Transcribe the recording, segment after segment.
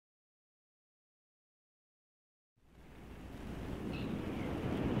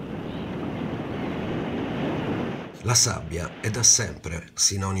La sabbia è da sempre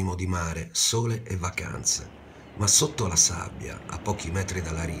sinonimo di mare, sole e vacanze, ma sotto la sabbia, a pochi metri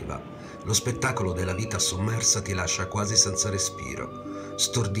dalla riva, lo spettacolo della vita sommersa ti lascia quasi senza respiro,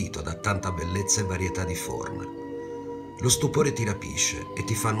 stordito da tanta bellezza e varietà di forme. Lo stupore ti rapisce e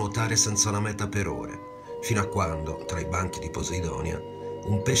ti fa nuotare senza una meta per ore, fino a quando, tra i banchi di Posidonia,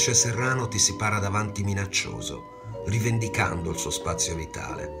 un pesce serrano ti si para davanti minaccioso, rivendicando il suo spazio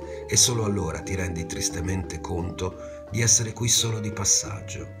vitale, e solo allora ti rendi tristemente conto di essere qui solo di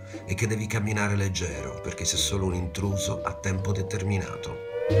passaggio e che devi camminare leggero perché sei solo un intruso a tempo determinato.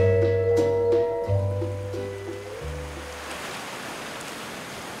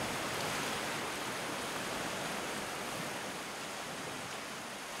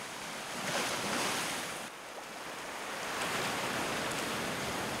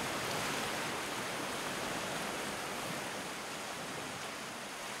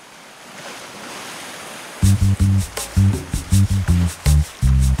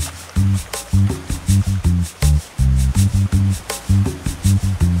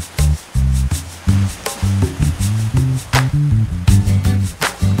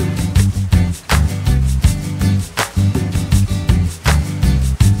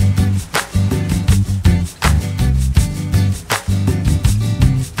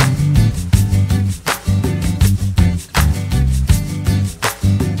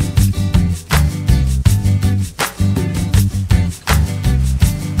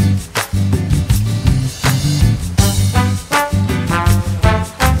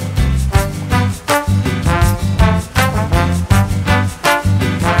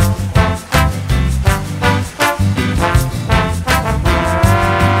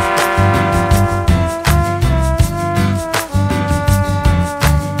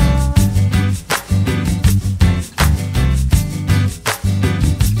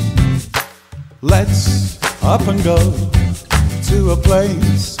 Let's up and go to a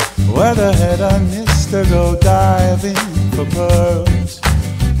place where the hedonists go diving for pearls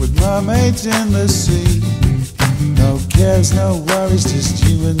with mermaids in the sea. No cares, no worries, just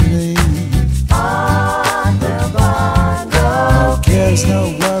you and me. On the bungalow. No cares,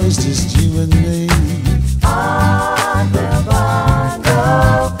 no worries, just you and me. On the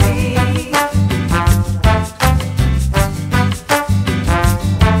bungalow.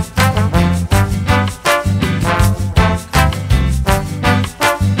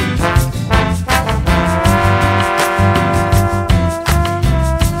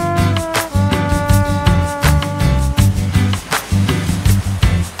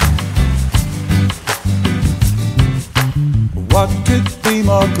 What could be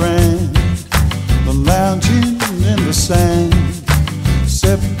more grand than lounging in the sand,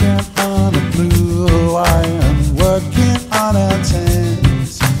 sipping on a blue Hawaiian, working on our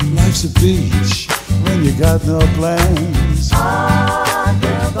tans? Life's a beach when you got no plans. On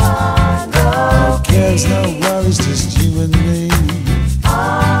the bungalow. No cares, no worries, just you and me.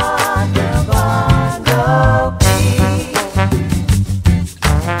 On the bungalow.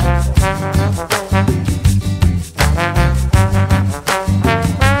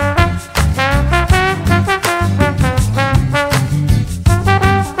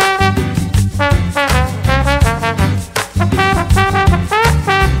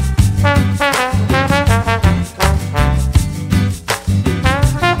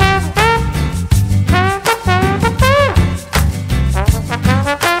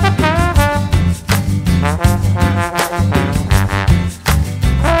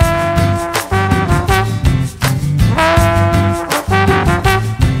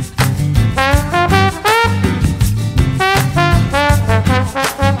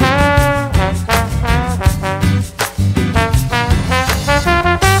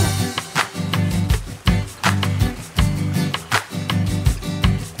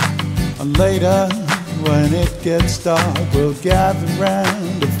 And later, when it gets dark, we'll gather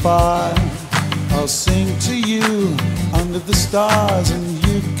round a fire. I'll sing to you under the stars, and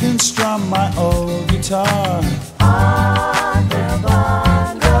you can strum my old guitar. On the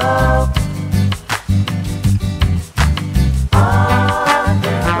bungalow. On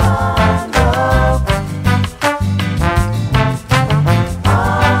the bungalow. On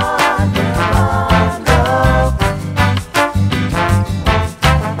the bungalow.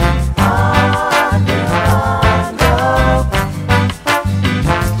 On the bungalow.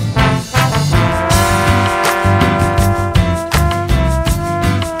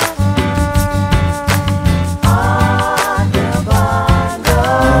 On the bungalow.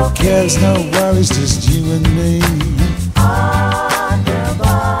 No cares, no worries, just you and me. On the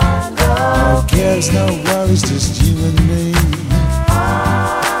bungalow. No cares, no worries, just you and me.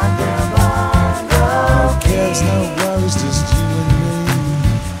 On the bungalow. No cares, no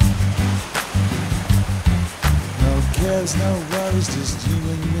just you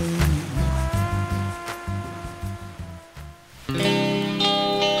and me.